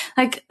well,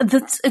 like,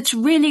 it's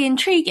really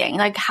intriguing.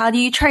 Like, how do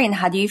you train?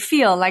 How do you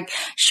feel? Like,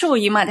 sure,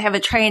 you might have a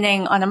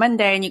training on a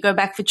Monday and you go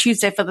back for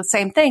Tuesday for the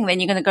same thing, then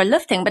you're going to go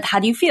lifting, but how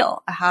do you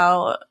feel?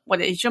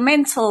 What is your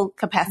mental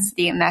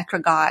capacity in that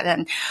regard?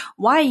 And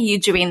why are you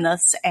doing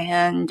this?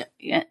 And,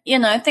 you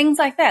know, things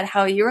like that. How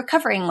are you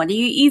recovering? What are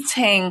you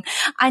eating?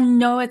 I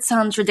know it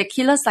sounds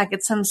ridiculous, like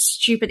it's some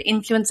stupid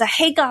influencer.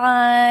 Hey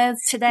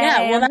guys, today.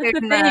 Yeah, well, that's the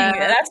thing.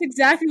 That's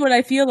exactly what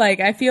I feel like.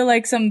 I feel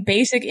like some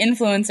basic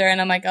influencer,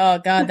 and I'm like, oh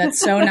God, that's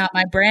so not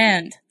my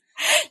brand.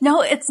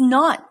 No, it's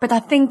not. But I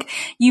think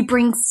you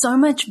bring so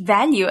much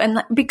value,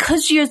 and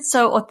because you're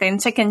so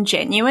authentic and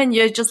genuine,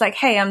 you're just like,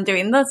 hey, I'm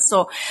doing this,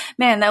 or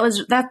man,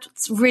 that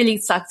really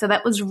sucked, or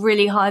that was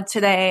really hard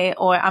today,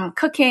 or I'm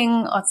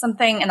cooking or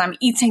something and I'm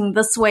eating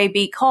this way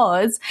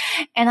because,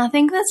 and I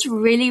think that's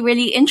really,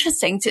 really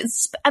interesting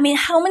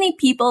how many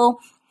people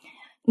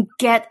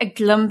get a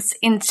glimpse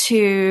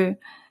into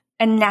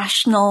a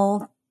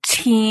national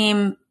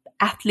team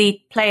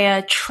athlete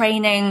player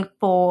training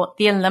for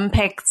the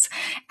Olympics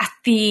at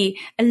the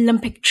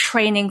Olympic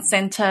Training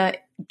Center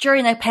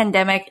during a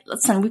pandemic?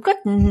 Listen, we've got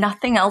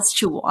nothing else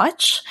to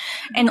watch,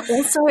 and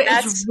also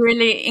it's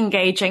really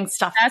engaging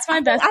stuff. That's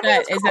my best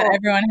bet, is that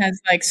everyone has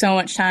like so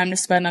much time to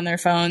spend on their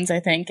phones, I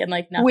think, and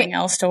like nothing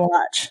else to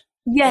watch.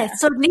 Yeah,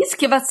 so at least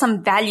give us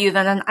some value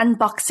than an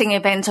unboxing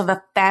event of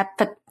a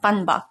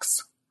Fun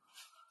Box.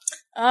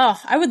 Oh,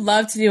 I would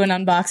love to do an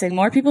unboxing.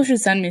 More people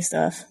should send me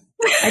stuff.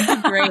 I'd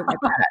do great at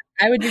that.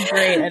 I would do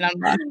great at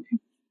unboxing.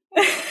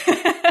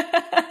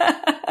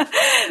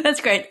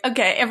 That's great.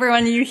 Okay,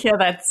 everyone, you hear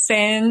that?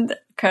 Send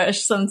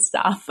Kirsch some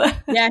stuff.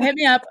 Yeah, hit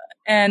me up,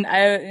 and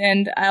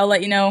I'll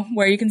let you know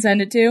where you can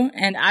send it to,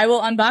 and I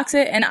will unbox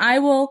it, and I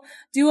will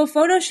do a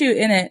photo shoot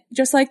in it,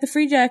 just like the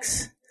Free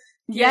Jacks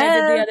I did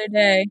the other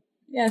day.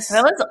 Yes.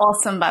 That was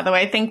awesome, by the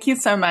way. Thank you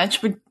so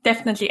much. We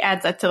definitely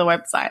add that to the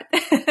website.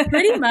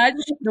 Pretty much.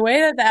 The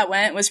way that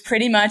went was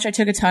pretty much I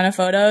took a ton of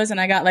photos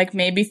and I got like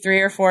maybe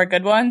 3 or 4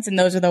 good ones, and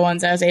those are the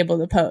ones I was able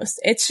to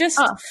post. It's just...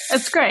 Oh,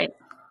 it's great.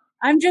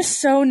 I'm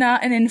just so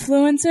not an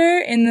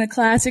influencer in the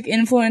classic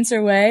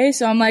influencer way.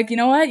 So I'm like, you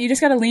know what? You just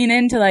got to lean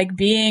into like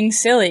being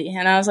silly.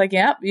 And I was like,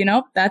 yep,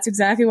 that's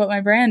exactly what my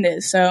brand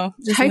is. So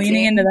just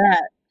leaning into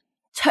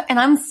that. And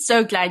I'm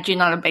so glad you're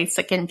not a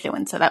basic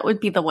influencer. That would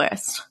be the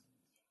worst.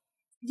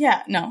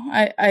 Yeah, no,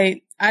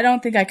 I I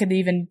don't think I could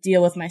even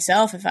deal with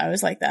myself if I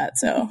was like that.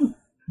 So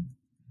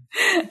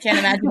I can't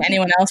imagine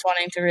anyone else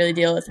wanting to really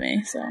deal with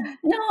me. So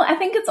no, I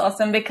think it's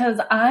awesome because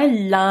I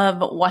love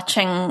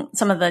watching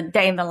some of the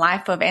day in the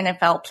life of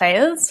NFL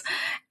players,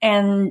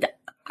 and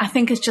I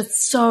think it's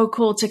just so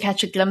cool to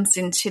catch a glimpse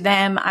into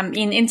them. I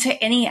mean, into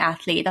any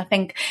athlete. I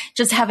think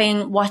just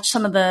having watched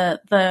some of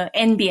the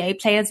NBA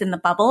players in the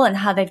bubble and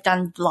how they've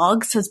done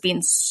vlogs has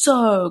been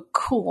so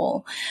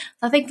cool.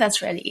 I think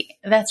that's really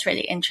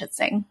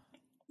interesting.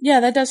 Yeah,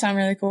 that does sound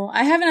really cool.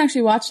 I haven't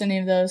actually watched any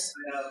of those.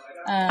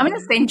 I'm going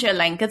to send you a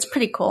link. It's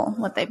pretty cool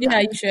what they've done. Yeah,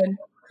 you should.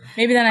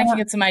 Maybe then I can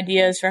get some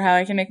ideas for how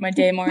I can make my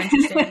day more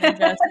interesting than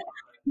just,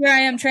 here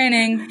I am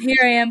training, here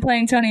I am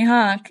playing Tony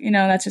Hawk. You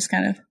know, that's just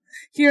kind of,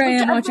 here I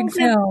am watching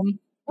film.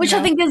 Which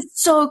I think is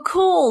so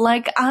cool.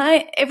 Like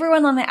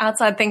everyone on the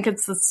outside think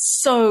it's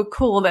so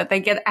cool that they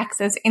get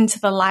access into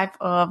the life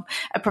of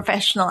a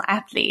professional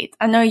athlete.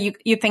 I know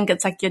you think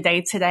it's like your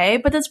day to day,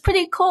 but it's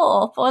pretty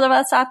cool for all of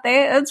us out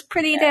there. It's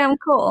pretty damn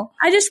cool.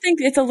 I just think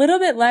it's a little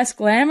bit less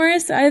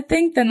glamorous, I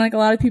think, than like a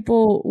lot of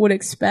people would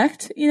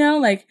expect, you know,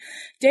 like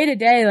day to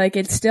day, like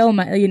it's still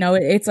my, you know,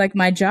 it's like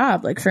my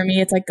job. Like for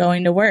me, it's like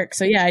going to work.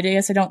 So yeah, I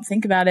guess I don't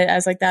think about it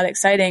as like that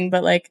exciting,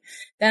 but like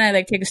then I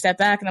like take a step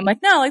back and I'm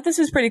like, no, like this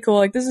is pretty cool.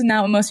 Like this is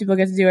not what most people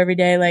get to do every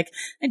day. Like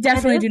I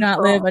definitely do not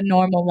live a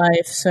normal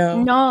life.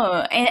 So no,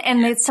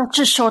 and it's such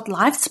a short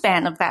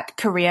lifespan of that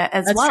career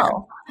as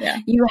well. True. Yeah.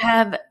 You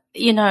have,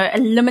 you know, a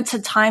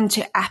limited time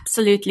to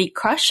absolutely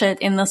crush it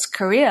in this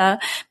career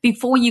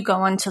before you go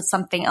on to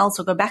something else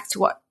or go back to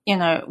what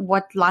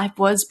life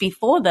was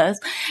before this.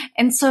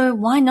 And so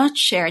why not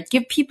share it?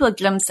 Give people a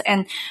glimpse.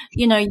 And,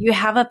 you know, you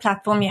have a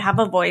platform, you have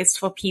a voice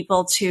for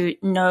people to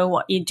know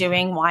what you're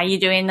doing, why you're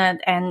doing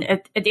it. And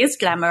it is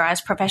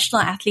glamorized.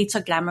 Professional athletes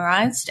are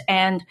glamorized.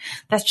 And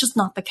that's just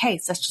not the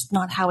case. That's just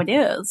not how it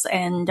is.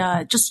 And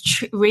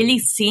just really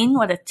seeing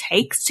what it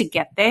takes to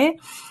get there.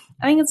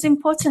 I think it's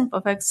important for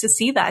folks to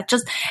see that.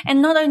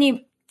 And not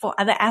only for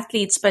other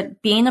athletes,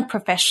 but being a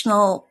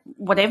professional,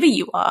 whatever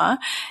you are,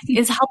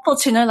 is helpful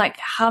to know like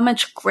how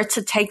much grit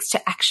it takes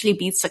to actually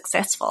be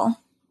successful.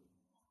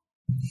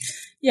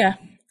 Yeah.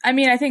 I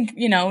mean, I think,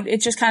 you know,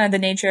 it's just kind of the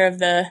nature of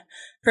the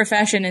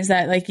profession is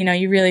that like, you know,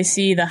 you really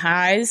see the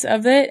highs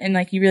of it and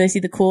like you really see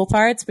the cool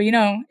parts, but you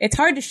know, it's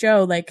hard to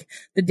show like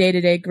the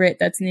day-to-day grit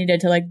that's needed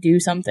to like do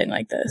something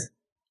like this.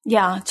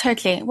 Yeah,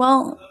 totally.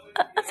 Well,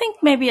 I think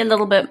maybe a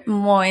little bit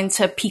more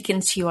into peek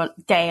into your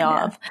day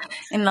of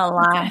in the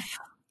life.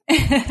 Take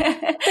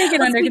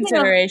it under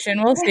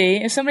consideration. We'll see.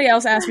 If somebody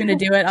else asks me to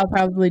do it, I'll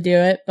probably do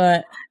it.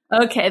 But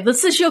okay,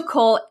 this is your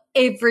call,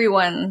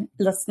 everyone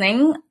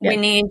listening. Yeah. We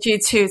need you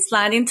to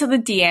slide into the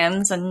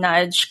DMs and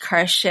nudge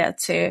Karshia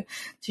to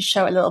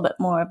show a little bit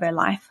more of her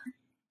life.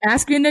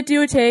 Ask me to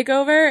do a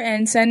takeover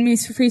and send me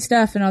free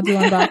stuff, and I'll do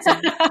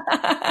unboxing.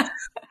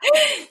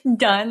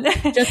 Done.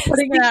 Just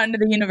putting it out into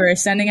the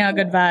universe, sending out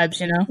good vibes,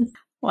 you know?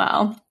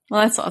 Wow.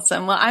 Well, that's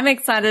awesome. Well, I'm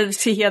excited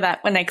to hear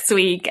that for next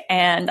week.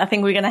 And I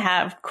think we're going to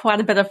have quite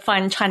a bit of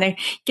fun trying to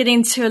get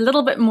into a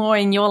little bit more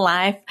in your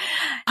life.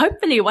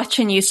 Hopefully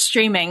watching you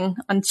streaming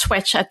on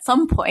Twitch at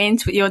some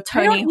point with your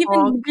Tony Hawk. I don't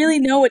even really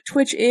know what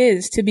Twitch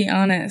is, to be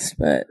honest,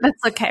 but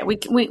that's okay. We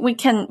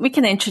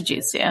can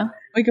introduce you.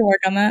 We can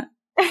work on that.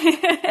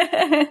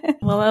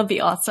 Well, that'll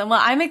be awesome.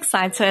 Well, I'm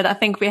excited. I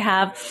think we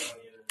have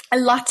a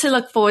lot to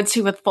look forward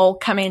to with fall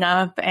coming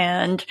up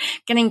and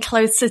getting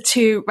closer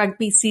to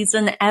rugby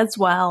season as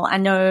well. I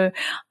know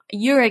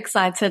you're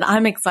excited.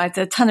 I'm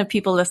excited. A ton of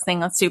people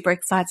listening are super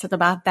excited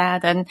about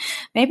that. And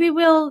maybe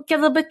we'll get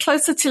a little bit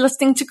closer to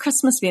listening to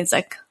Christmas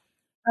music.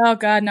 Oh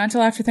God, not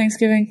until after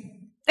Thanksgiving.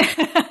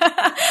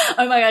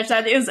 Oh my gosh,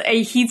 that is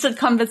a heated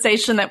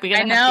conversation that we're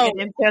going to have to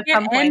get into at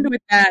some point. End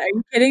with that. Are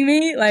you kidding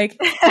me? Like,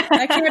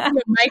 that can't be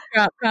a mic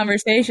drop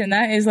conversation.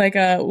 That is like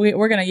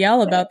we're going to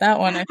yell about that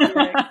one, I feel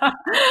like.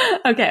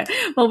 Okay.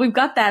 Well, we've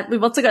got that.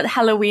 We've also got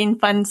Halloween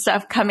fun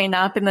stuff coming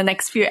up in the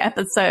next few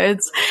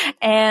episodes.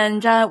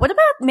 And what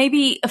about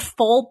maybe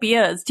fall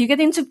beers? Do you get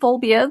into fall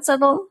beers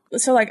at all?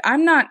 So like,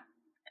 I'm not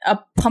a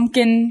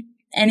pumpkin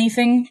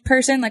anything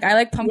person. Like I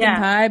like pumpkin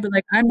pie, but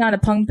like I'm not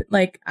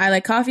I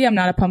like coffee. I'm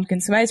not a pumpkin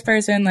spice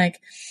person.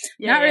 Like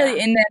not really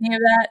into any of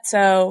that.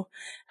 So,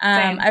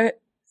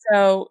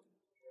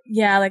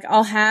 like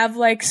I'll have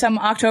like some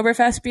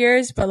Oktoberfest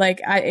beers, but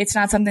like it's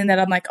not something that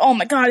I'm like, oh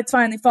my God, it's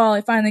finally fall.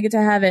 I finally get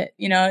to have it.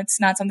 You know,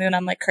 it's not something that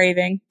I'm like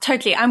craving.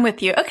 Totally. I'm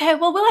with you. Okay.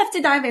 Well, we'll have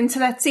to dive into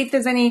that. See if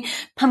there's any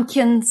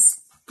pumpkins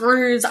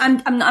brews.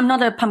 I'm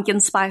not a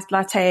pumpkin spice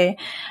latte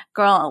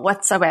girl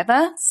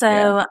whatsoever.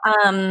 So,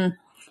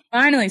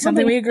 finally,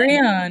 something we agree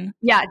on.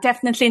 Yeah,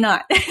 definitely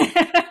not.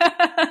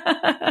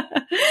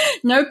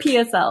 No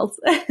PSLs.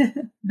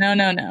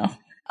 No.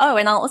 Oh,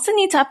 and I'll also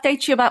need to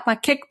update you about my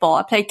kickball.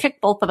 I played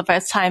kickball for the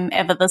first time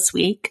ever this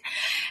week.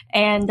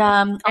 And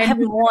I'll have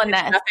more on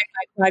that. Nothing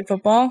like flag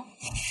football?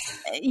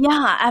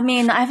 Yeah, I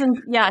mean,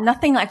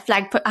 nothing like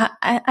flag football.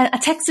 I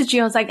texted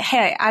you. I was like,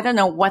 hey, I don't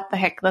know what the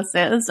heck this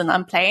is. And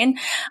I'm playing.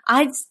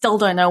 I still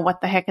don't know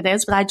what the heck it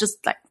is, but I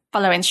just like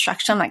follow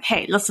instruction. I'm like,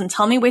 hey, listen,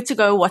 tell me where to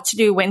go, what to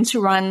do, when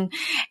to run.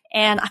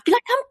 And I feel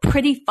like I'm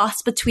pretty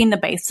fast between the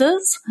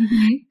bases,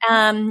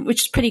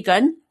 which is pretty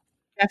good.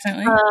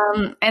 Definitely.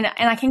 And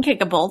I can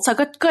kick a ball. So I've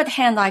got good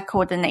hand-eye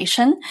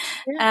coordination.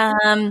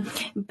 Yeah.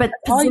 But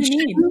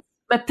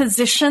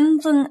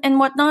positions and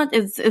whatnot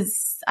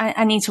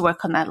I need to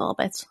work on that a little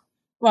bit.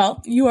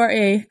 Well, you are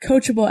a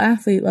coachable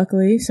athlete,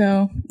 luckily,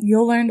 so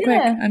you'll learn quick,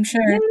 I'm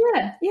sure.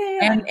 Yeah.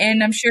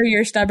 And I'm sure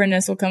your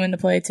stubbornness will come into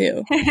play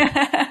too.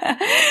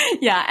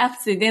 Yeah,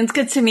 absolutely. And it's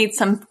good to meet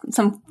some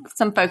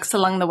folks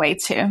along the way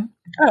too.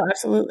 Oh,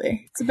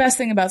 absolutely. It's the best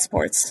thing about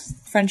sports,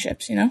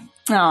 friendships, you know?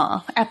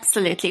 Oh,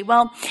 absolutely.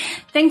 Well,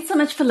 thanks so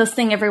much for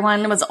listening,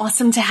 everyone. It was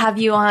awesome to have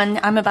you on.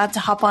 I'm about to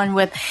hop on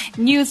with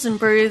News and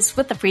Brews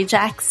with the Free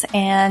Jacks,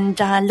 and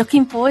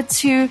looking forward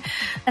to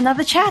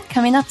another chat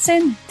coming up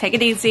soon. Take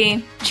it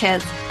easy.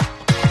 Cheers.